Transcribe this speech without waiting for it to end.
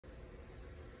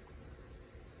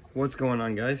What's going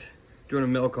on, guys? Doing a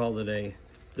mail call today.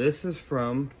 This is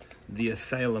from The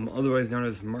Asylum, otherwise known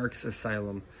as Mark's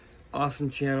Asylum. Awesome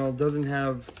channel, doesn't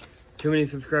have too many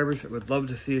subscribers. Would love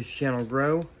to see his channel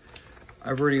grow.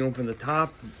 I've already opened the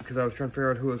top because I was trying to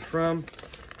figure out who it's from.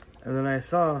 And then I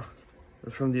saw it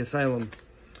was from The Asylum.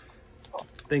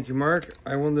 Thank you, Mark.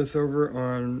 I won this over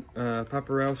on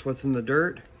Papa Ralph's What's in the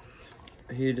Dirt.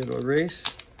 He did a race.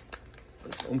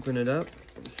 Let's open it up.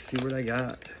 Let's see what I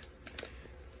got.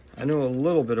 I know a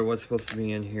little bit of what's supposed to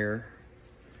be in here,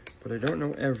 but I don't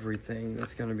know everything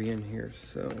that's going to be in here.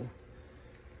 So,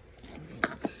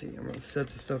 let's see. I'm going to set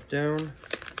the stuff down,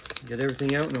 get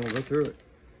everything out, and then we'll go through it.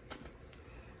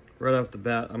 Right off the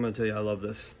bat, I'm going to tell you I love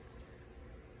this.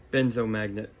 Benzo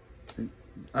magnet.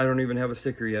 I don't even have a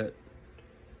sticker yet.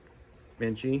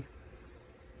 Banshee.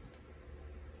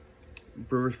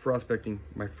 Brewers Prospecting.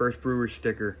 My first Brewers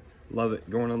sticker. Love it.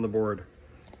 Going on the board.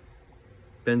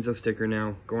 Benzo sticker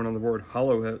now, going on the board.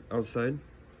 Hollow outside.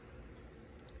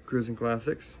 Cruising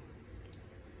Classics.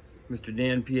 Mr.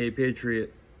 Dan P.A.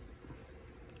 Patriot.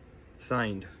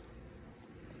 Signed.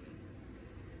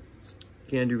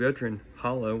 Can Do Veteran.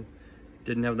 Hollow.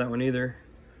 Didn't have that one either.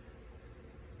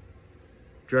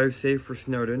 Drive Safe for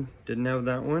Snowden. Didn't have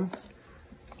that one.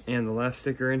 And the last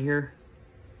sticker in here.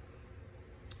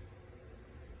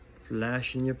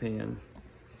 Flash in your pan.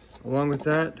 Along with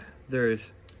that, there's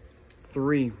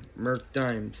 3 Merc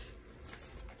dimes.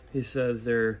 He says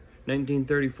they're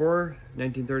 1934,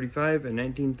 1935, and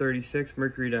 1936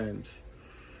 Mercury dimes.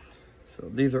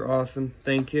 So these are awesome.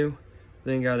 Thank you.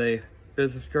 Then got a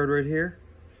business card right here.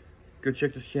 Go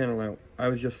check this channel out. I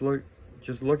was just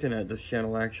looking at this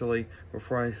channel actually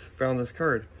before I found this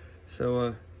card.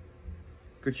 So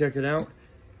go check it out.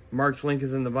 Mark's link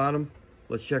is in the bottom.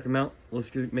 Let's check him out.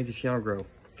 Let's make his channel grow.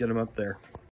 Get him up there.